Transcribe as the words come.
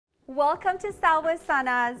Welcome to Style with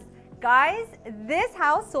Sanaz. Guys, this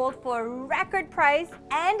house sold for record price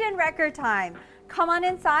and in record time. Come on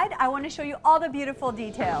inside, I want to show you all the beautiful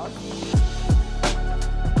details.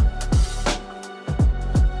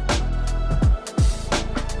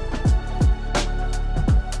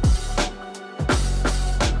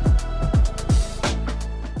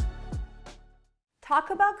 Talk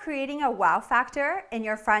about creating a wow factor in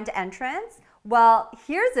your front entrance. Well,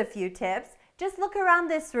 here's a few tips. Just look around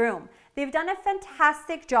this room. They've done a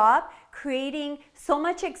fantastic job creating so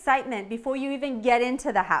much excitement before you even get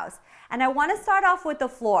into the house. And I want to start off with the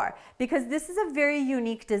floor because this is a very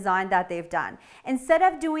unique design that they've done. Instead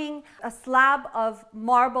of doing a slab of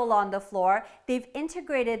marble on the floor, they've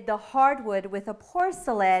integrated the hardwood with a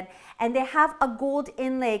porcelain, and they have a gold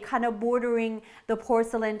inlay kind of bordering the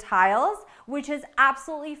porcelain tiles, which is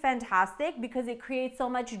absolutely fantastic because it creates so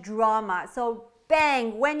much drama. So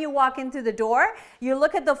bang, when you walk into the door, you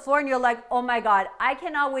look at the floor and you're like, oh my God, I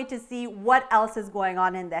cannot wait to see what else is going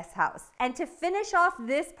on in this house. And to finish off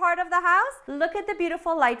this part of the house, look at the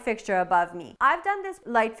beautiful light fixture above me. I've done this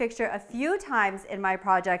light fixture a few times in my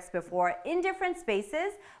projects before in different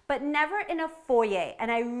spaces, but never in a foyer.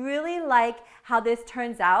 And I really like how this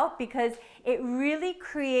turns out because it really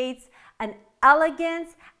creates an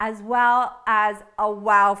elegance as well as a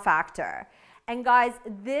wow factor. And guys,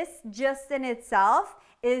 this just in itself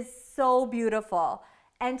is so beautiful.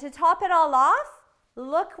 And to top it all off,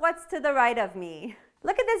 look what's to the right of me.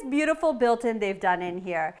 Look at this beautiful built-in they've done in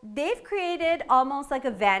here. They've created almost like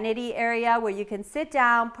a vanity area where you can sit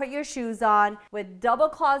down, put your shoes on with double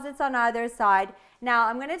closets on either side. Now,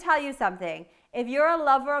 I'm gonna tell you something. If you're a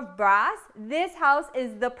lover of brass, this house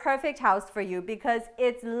is the perfect house for you because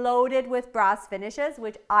it's loaded with brass finishes,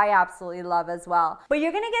 which I absolutely love as well. But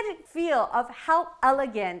you're gonna get a feel of how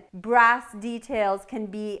elegant brass details can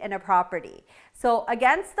be in a property. So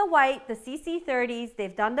against the white, the CC30s,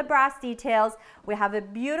 they've done the brass details. We have a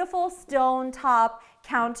beautiful stone top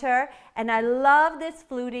counter, and I love this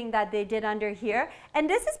fluting that they did under here. And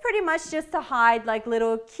this is pretty much just to hide like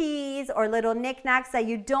little keys or little knickknacks that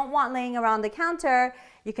you don't want laying around the counter.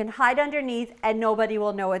 You can hide underneath and nobody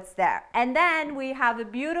will know it's there. And then we have a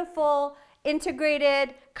beautiful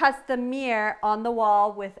integrated custom mirror on the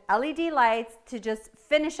wall with LED lights to just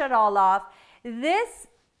finish it all off. This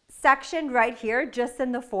section right here, just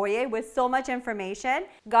in the foyer with so much information.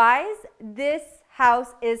 Guys, this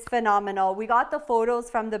house is phenomenal. We got the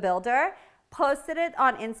photos from the builder, posted it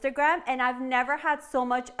on Instagram, and I've never had so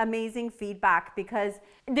much amazing feedback because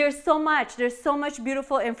there's so much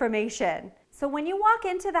beautiful information. So when you walk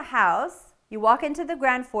into the house, you walk into the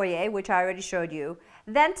grand foyer, which I already showed you.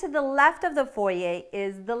 Then to the left of the foyer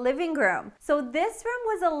is the living room. So this room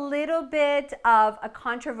was a little bit of a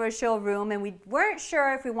controversial room, and we weren't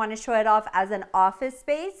sure if we want to show it off as an office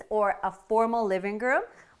space or a formal living room.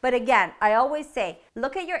 But again, I always say,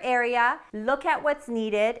 look at your area, look at what's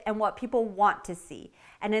needed and what people want to see.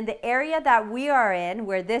 And in the area that we are in,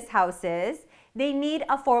 where this house is, they need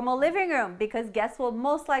a formal living room because guests will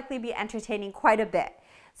most likely be entertaining quite a bit.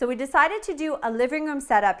 So we decided to do a living room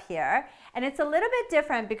setup here, and it's a little bit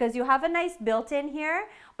different because you have a nice built-in here,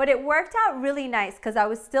 but it worked out really nice because I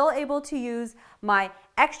was still able to use my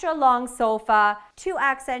extra long sofa, 2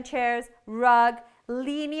 accent chairs, rug,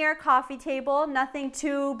 linear coffee table, nothing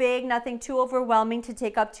too big, nothing too overwhelming to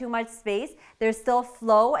take up too much space. There's still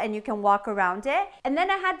flow and you can walk around it. And then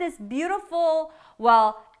I had this beautiful,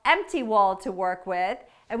 well, empty wall to work with,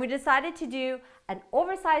 and we decided to do an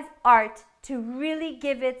oversized art to really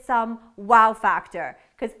give it some wow factor.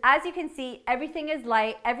 Because as you can see, everything is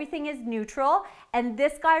light, everything is neutral, and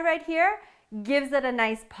this guy right here gives it a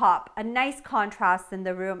nice pop, a nice contrast in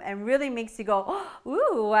the room, and really makes you go,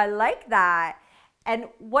 ooh, I like that. And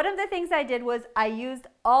one of the things I did was I used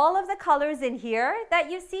all of the colors in here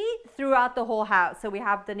that you see throughout the whole house. So we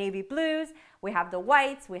have the navy blues, we have the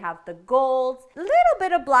whites, we have the golds, a little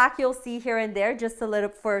bit of black you'll see here and there, just a little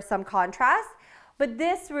for some contrast. But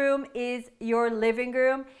this room is your living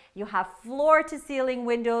room. You have floor to ceiling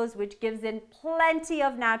windows, which gives in plenty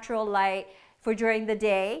of natural light for during the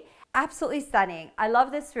day. Absolutely stunning. I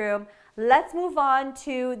love this room. Let's move on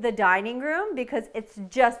to the dining room because it's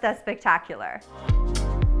just as spectacular.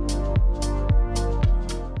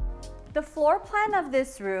 The floor plan of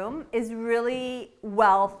this room is really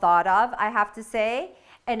well thought of, I have to say,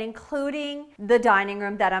 and including the dining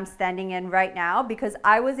room that I'm standing in right now, because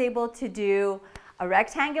I was able to do a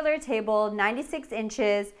rectangular table, 96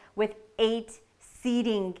 inches with 8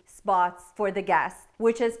 seating spots for the guests,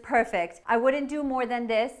 which is perfect. I wouldn't do more than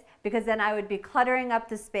this because then I would be cluttering up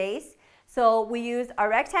the space. So we used a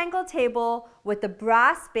rectangle table with the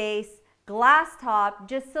brass base, glass top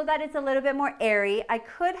just so that it's a little bit more airy. I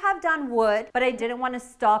could have done wood, but I didn't want to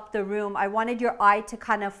stop the room. I wanted your eye to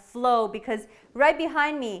kind of flow because right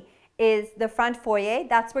behind me is the front foyer.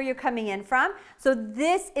 That's where you're coming in from. So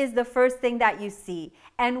this is the first thing that you see.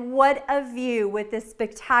 And what a view with this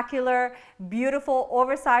spectacular, beautiful,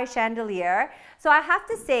 oversized chandelier. So I have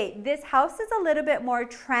to say, this house is a little bit more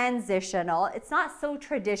transitional. It's not so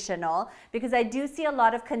traditional because I do see a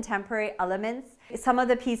lot of contemporary elements. Some of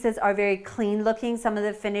the pieces are very clean looking. Some of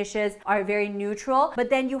the finishes are very neutral. But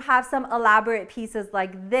then you have some elaborate pieces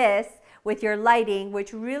like this with your lighting,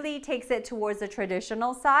 which really takes it towards the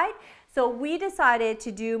traditional side. So we decided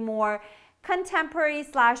to do more contemporary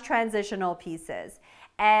 / transitional pieces.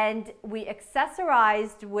 And we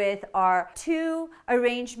accessorized with our 2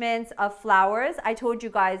 arrangements of flowers. I told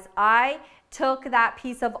you guys, I took that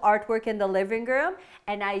piece of artwork in the living room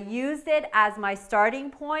and I used it as my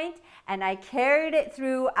starting point, and I carried it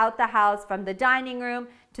throughout the house from the dining room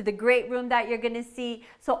to the great room that you're gonna see.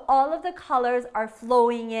 So all of the colors are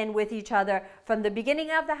flowing in with each other from the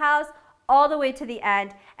beginning of the house all the way to the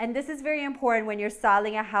end. And this is very important when you're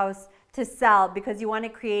styling a house to sell, because you want to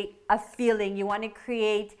create a feeling, you want to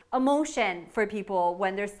create emotion for people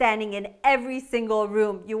when they're standing in every single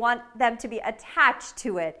room. You want them to be attached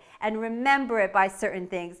to it and remember it by certain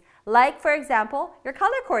things, like for example, your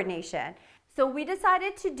color coordination. So we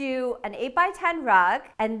decided to do an 8x10 rug,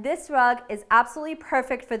 and this rug is absolutely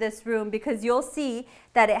perfect for this room because you'll see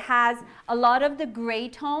that it has a lot of the gray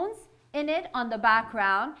tones in it on the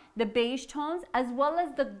background, the beige tones, as well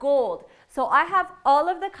as the gold. So I have all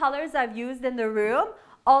of the colors I've used in the room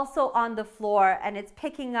also on the floor, and it's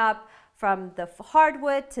picking up from the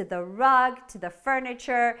hardwood to the rug to the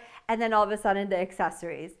furniture, and then all of a sudden the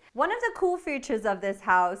accessories. One of the cool features of this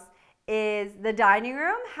house is the dining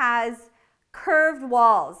room has curved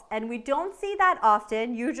walls, and we don't see that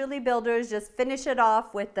often. Usually builders just finish it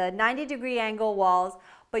off with the 90-degree angle walls,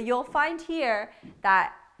 but you'll find here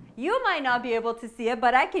that you might not be able to see it,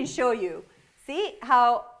 but I can show you. See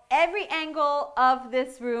how every angle of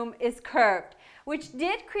this room is curved, which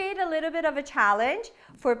did create a little bit of a challenge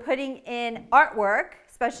for putting in artwork,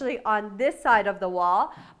 especially on this side of the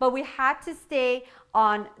wall, but we had to stay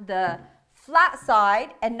on the flat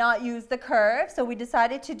side and not use the curve. So we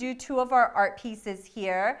decided to do 2 of our art pieces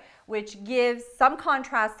here, which gives some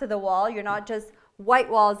contrast to the wall. You're not just white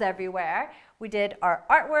walls everywhere. We did our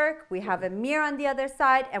artwork, we have a mirror on the other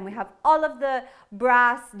side, and we have all of the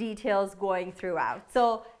brass details going throughout.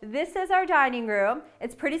 So this is our dining room.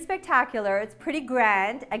 It's pretty spectacular, it's pretty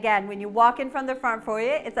grand. Again, when you walk in from the front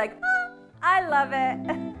foyer, it's like, oh, I love it.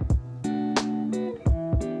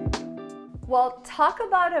 Well, talk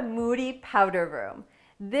about a moody powder room.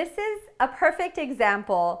 This is a perfect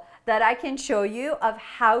example that I can show you of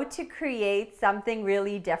how to create something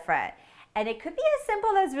really different. And it could be as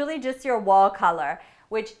simple as really just your wall color,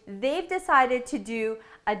 which they've decided to do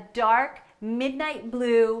a dark midnight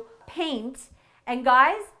blue paint. And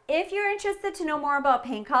guys, if you're interested to know more about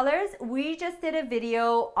paint colors, we just did a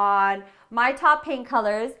video on my top paint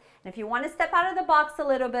colors. And if you want to step out of the box a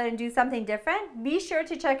little bit and do something different, be sure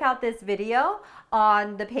to check out this video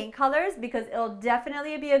on the paint colors because it'll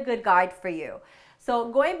definitely be a good guide for you. So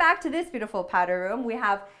going back to this beautiful powder room, we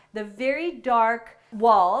have the very dark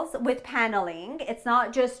walls with paneling. It's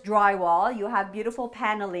not just drywall. You have beautiful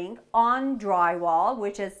paneling on drywall,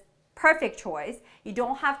 which is perfect choice. You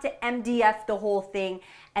don't have to MDF the whole thing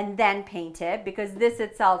and then paint it because this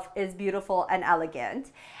itself is beautiful and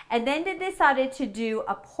elegant. And then they decided to do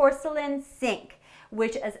a porcelain sink,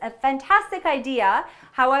 which is a fantastic idea.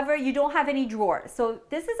 However, you don't have any drawers. So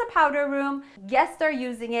this is a powder room. Guests are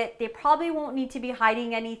using it. They probably won't need to be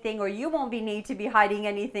hiding anything, or you won't need to be hiding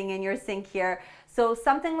anything in your sink here. So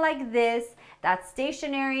something like this, that's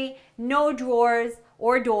stationary, no drawers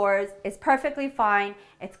or doors, is perfectly fine.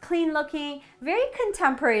 It's clean looking, very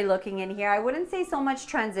contemporary looking in here. I wouldn't say so much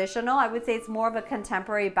transitional. I would say it's more of a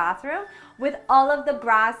contemporary bathroom with all of the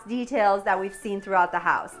brass details that we've seen throughout the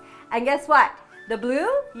house. And guess what? The blue,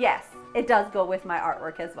 yes, it does go with my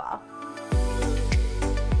artwork as well.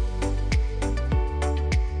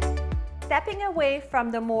 Stepping away from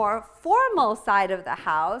the more formal side of the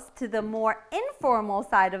house to the more informal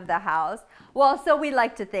side of the house, well, so we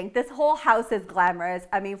like to think this whole house is glamorous,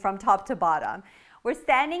 I mean, from top to bottom. We're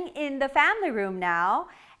standing in the family room now,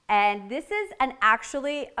 and this is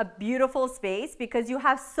actually a beautiful space because you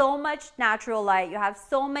have so much natural light, you have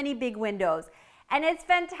so many big windows. And it's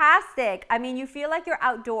fantastic. I mean, you feel like you're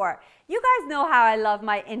outdoor. You guys know how I love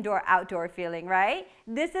my indoor-outdoor feeling, right?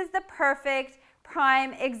 This is the perfect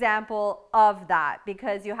prime example of that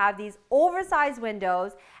because you have these oversized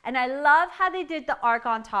windows, and I love how they did the arc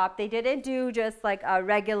on top. They didn't do just like a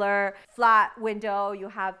regular flat window. You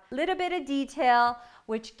have a little bit of detail,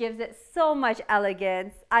 which gives it so much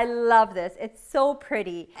elegance. I love this. It's so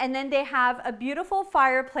pretty. And then they have a beautiful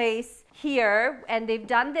fireplace here, and they've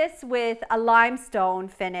done this with a limestone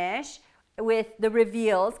finish with the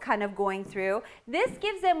reveals kind of going through. This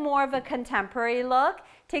gives it more of a contemporary look,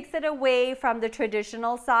 takes it away from the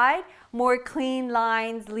traditional side, more clean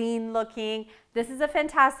lines, lean looking. This is a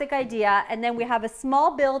fantastic idea. And then we have a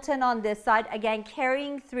small built-in on this side, again,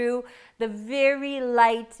 carrying through the very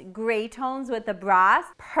light gray tones with the brass.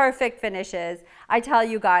 Perfect finishes. I tell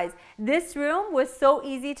you guys, this room was so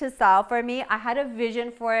easy to style for me. I had a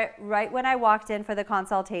vision for it right when I walked in for the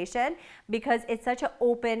consultation because it's such an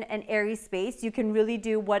open and airy space. You can really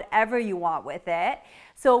do whatever you want with it.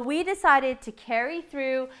 So we decided to carry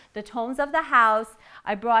through the tones of the house.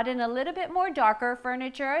 I brought in a little bit more darker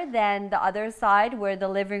furniture than the other side where the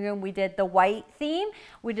living room we did the white theme.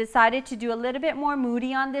 We decided to do a little bit more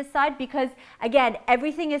moody on this side because again,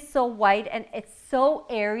 everything is so white and it's so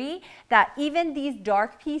airy that even these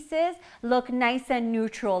dark pieces look nice and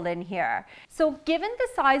neutral in here. So given the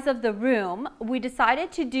size of the room, we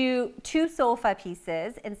decided to do 2 sofa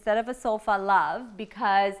pieces instead of a sofa love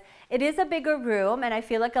because it is a bigger room and I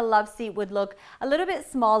feel like a love seat would look a little bit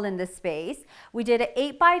small in this space. We did an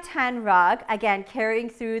 8x10 rug, again carrying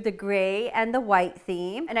through the gray and the white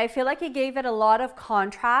theme, and I feel like it gave it a lot of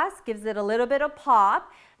contrast, gives it a little bit of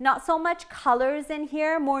pop. Not so much colors in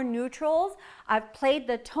here, more neutrals. I've played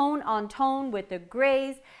the tone on tone with the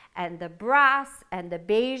grays and the brass and the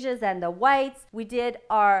beiges and the whites. We did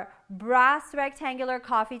our brass rectangular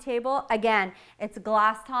coffee table. Again, it's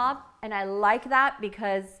glass top and I like that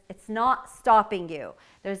because it's not stopping you.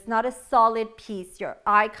 There's not a solid piece. Your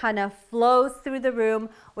eye kind of flows through the room,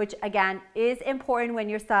 which again is important when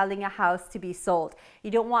you're styling a house to be sold.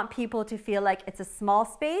 You don't want people to feel like it's a small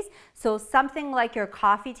space. So something like your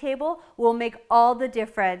coffee table will make all the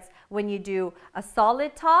difference when you do a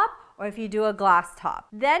solid top or if you do a glass top.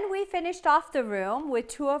 Then we finished off the room with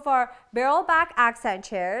 2 of our barrel back accent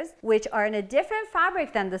chairs, which are in a different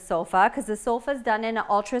fabric than the sofa because the sofa is done in an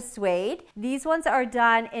ultra suede. These ones are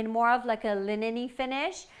done in more of like a linen-y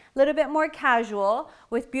finish, a little bit more casual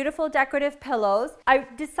with beautiful decorative pillows. I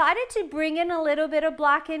decided to bring in a little bit of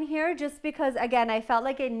black in here just because again, I felt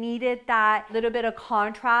like it needed that little bit of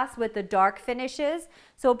contrast with the dark finishes.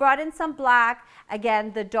 So brought in some black,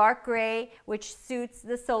 again, the dark gray, which suits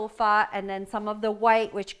the sofa, and then some of the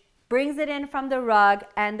white, which brings it in from the rug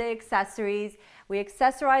and the accessories. We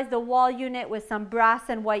accessorized the wall unit with some brass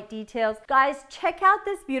and white details. Guys, check out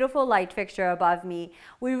this beautiful light fixture above me.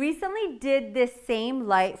 We recently did this same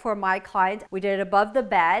light for my client. We did it above the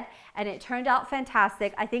bed and it turned out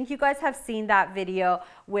fantastic. I think you guys have seen that video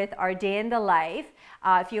with our day in the life.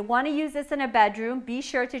 If you want to use this in a bedroom, be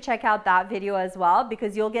sure to check out that video as well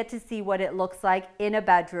because you'll get to see what it looks like in a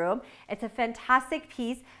bedroom. It's a fantastic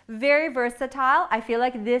piece, very versatile. I feel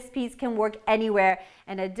like this piece can work anywhere,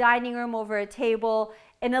 in a dining room, over a table,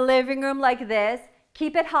 in a living room like this.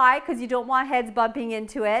 Keep it high because you don't want heads bumping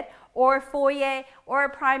into it, or a foyer or a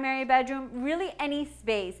primary bedroom, really any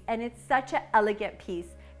space, and it's such an elegant piece.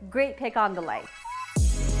 Great pick on the lights.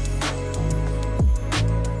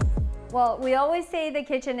 Well, we always say the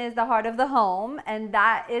kitchen is the heart of the home, and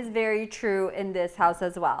that is very true in this house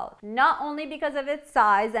as well. Not only because of its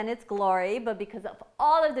size and its glory, but because of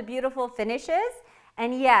all of the beautiful finishes.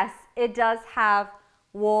 And yes, it does have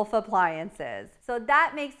Wolf appliances. So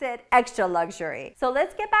that makes it extra luxury. So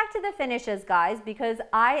let's get back to the finishes, guys, because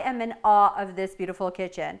I am in awe of this beautiful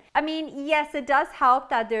kitchen. I mean, yes, it does help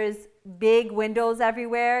that there's big windows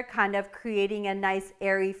everywhere, kind of creating a nice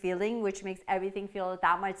airy feeling, which makes everything feel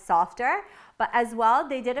that much softer. But as well,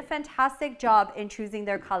 they did a fantastic job in choosing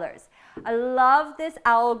their colors. I love this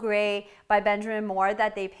owl gray by Benjamin Moore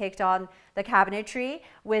that they picked on the cabinetry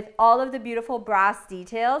with all of the beautiful brass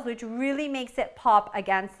details, which really makes it pop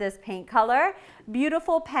against this paint color.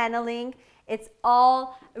 Beautiful paneling. It's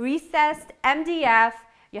all recessed MDF.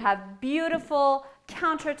 You have beautiful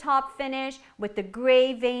countertop finish with the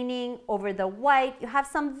gray veining over the white. You have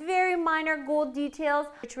some very minor gold details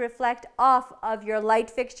which reflect off of your light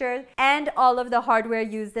fixtures and all of the hardware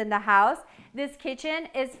used in the house. This kitchen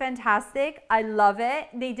is fantastic. I love it.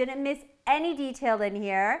 They didn't miss any detail in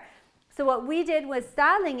here. So what we did was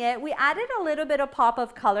styling it, we added a little bit of pop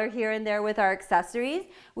of color here and there with our accessories.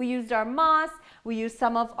 We used our moss, we used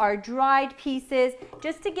some of our dried pieces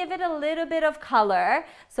just to give it a little bit of color.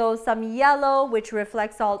 So some yellow, which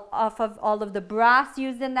reflects off of all of the brass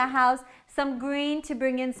used in the house, some green to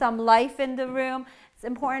bring in some life in the room. It's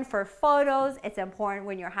important for photos. It's important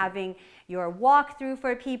when you're having your walkthrough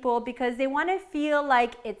for people because they want to feel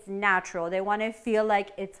like it's natural. They want to feel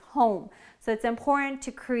like it's home. So it's important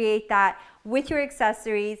to create that with your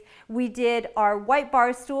accessories. We did our white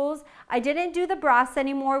bar stools. I didn't do the brass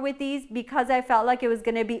anymore with these because I felt like it was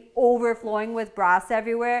going to be overflowing with brass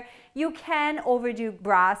everywhere. You can overdo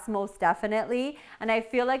brass most definitely. And I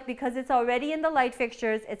feel like because it's already in the light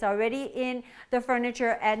fixtures, it's already in the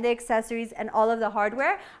furniture and the accessories and all of the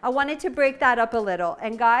hardware, I wanted to break that up a little.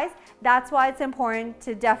 And guys, that's why it's important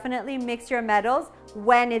to definitely mix your metals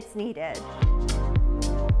when it's needed.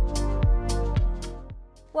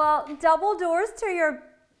 Well, double doors to your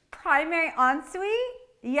primary ensuite?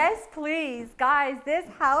 Yes, please. Guys, this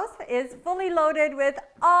house is fully loaded with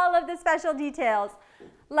all of the special details,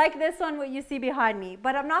 like this one, what you see behind me.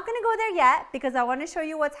 But I'm not gonna go there yet because I wanna show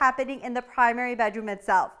you what's happening in the primary bedroom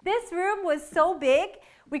itself. This room was so big,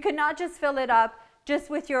 we could not just fill it up just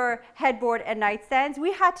with your headboard and nightstands.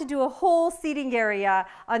 We had to do a whole seating area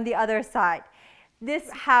on the other side. This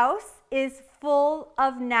house is full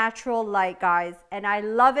of natural light, guys, and I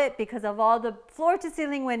love it because of all the floor to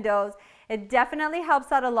ceiling windows. It definitely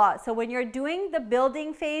helps out a lot. So when you're doing the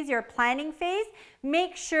building phase, your planning phase,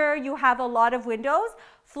 make sure you have a lot of windows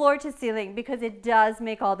floor to ceiling because it does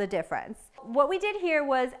make all the difference. What we did here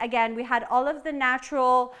was, again, we had all of the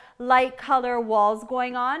natural light color walls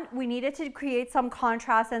going on. We needed to create some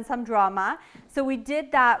contrast and some drama. So we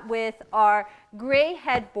did that with our gray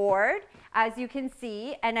headboard, as you can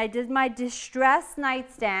see, and I did my distressed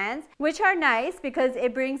nightstands, which are nice because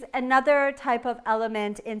it brings another type of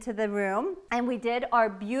element into the room. And we did our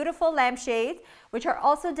beautiful lampshades, which are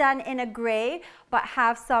also done in a gray, but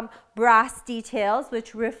have some brass details,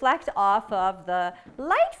 which reflect off of the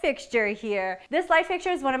light fixture here. This light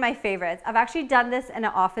fixture is one of my favorites. I've actually done this in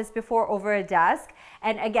an office before over a desk.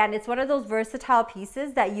 And again, it's one of those versatile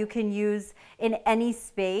pieces that you can use in any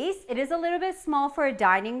space. It is a little bit small for a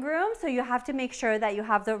dining room, so you have to make sure that you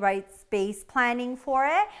have the right space planning for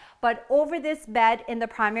it. But over this bed in the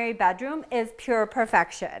primary bedroom is pure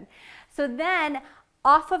perfection. So then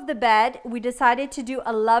off of the bed, we decided to do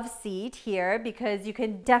a love seat here because you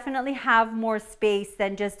can definitely have more space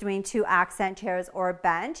than just doing 2 accent chairs or a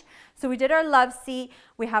bench. So we did our love seat.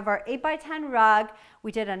 We have our 8x10 rug.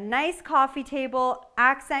 We did a nice coffee table,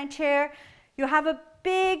 accent chair. You have a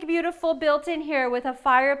big, beautiful built-in here with a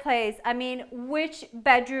fireplace. I mean, which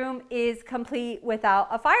bedroom is complete without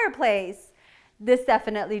a fireplace? This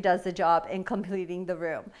definitely does the job in completing the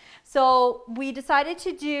room. So we decided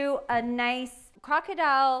to do a nice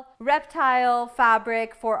crocodile reptile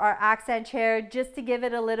fabric for our accent chair just to give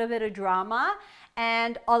it a little bit of drama,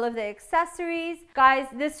 and all of the accessories. Guys,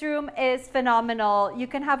 this room is phenomenal. You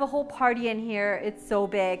can have a whole party in here. It's so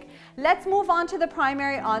big. Let's move on to the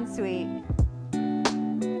primary ensuite.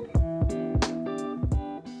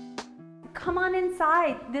 Come on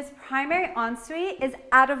inside. This primary ensuite is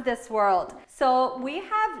out of this world. So we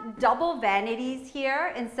have double vanities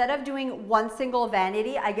here. Instead of doing one single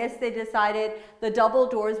vanity, I guess they decided the double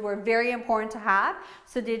doors were very important to have.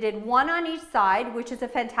 So they did one on each side, which is a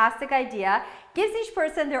fantastic idea. Gives each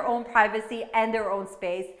person their own privacy and their own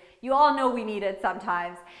space. You all know we need it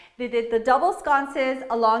sometimes. They did the double sconces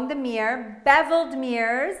along the mirror, beveled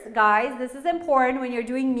mirrors. Guys, this is important when you're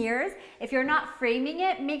doing mirrors. If you're not framing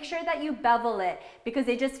it, make sure that you bevel it because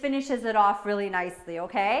it just finishes it off really nicely,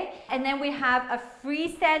 okay? And then we have a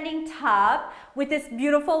freestanding tub with this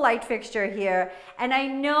beautiful light fixture here. And I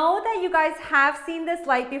know that you guys have seen this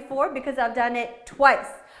light before because I've done it twice.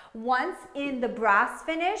 Once in the brass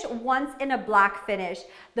finish, once in a black finish.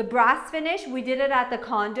 The brass finish, we did it at the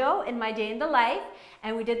condo in my day in the life,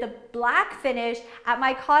 and we did the black finish at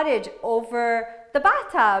my cottage over the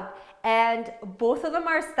bathtub. And both of them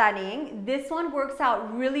are stunning. This one works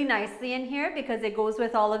out really nicely in here because it goes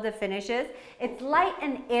with all of the finishes. It's light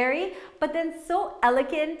and airy, but then so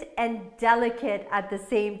elegant and delicate at the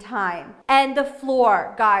same time. And the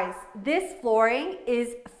floor, guys, this flooring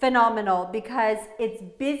is phenomenal because it's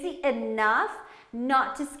busy enough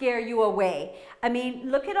not to scare you away. I mean,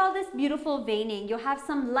 look at all this beautiful veining. You have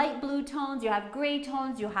some light blue tones, you have gray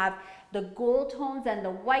tones, you have the gold tones and the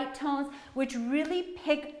white tones, which really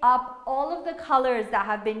pick up all of the colors that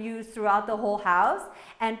have been used throughout the whole house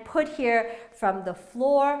and put here from the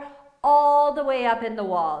floor all the way up in the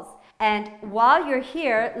walls. And while you're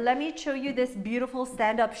here, let me show you this beautiful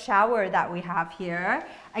stand-up shower that we have here.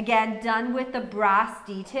 Again, done with the brass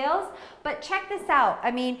details, but check this out. I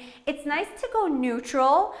mean, it's nice to go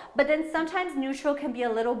neutral, but then sometimes neutral can be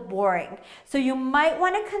a little boring. So you might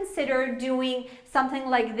want to consider doing something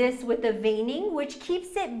like this with the veining, which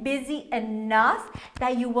keeps it busy enough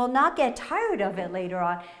that you will not get tired of it later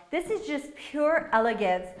on. This is just pure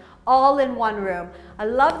elegance, all in one room. I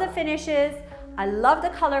love the finishes. I love the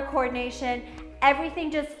color coordination. Everything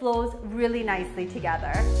just flows really nicely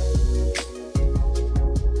together.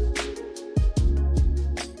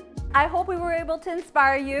 I hope we were able to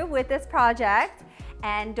inspire you with this project.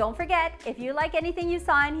 And don't forget, if you like anything you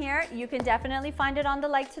saw in here, you can definitely find it on the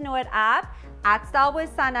Like to Know It app at Style with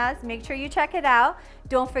Sanaz. Make sure you check it out.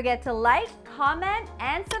 Don't forget to like, comment,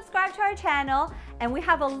 and subscribe to our channel. And we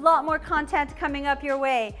have a lot more content coming up your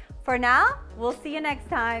way. For now, we'll see you next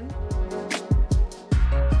time.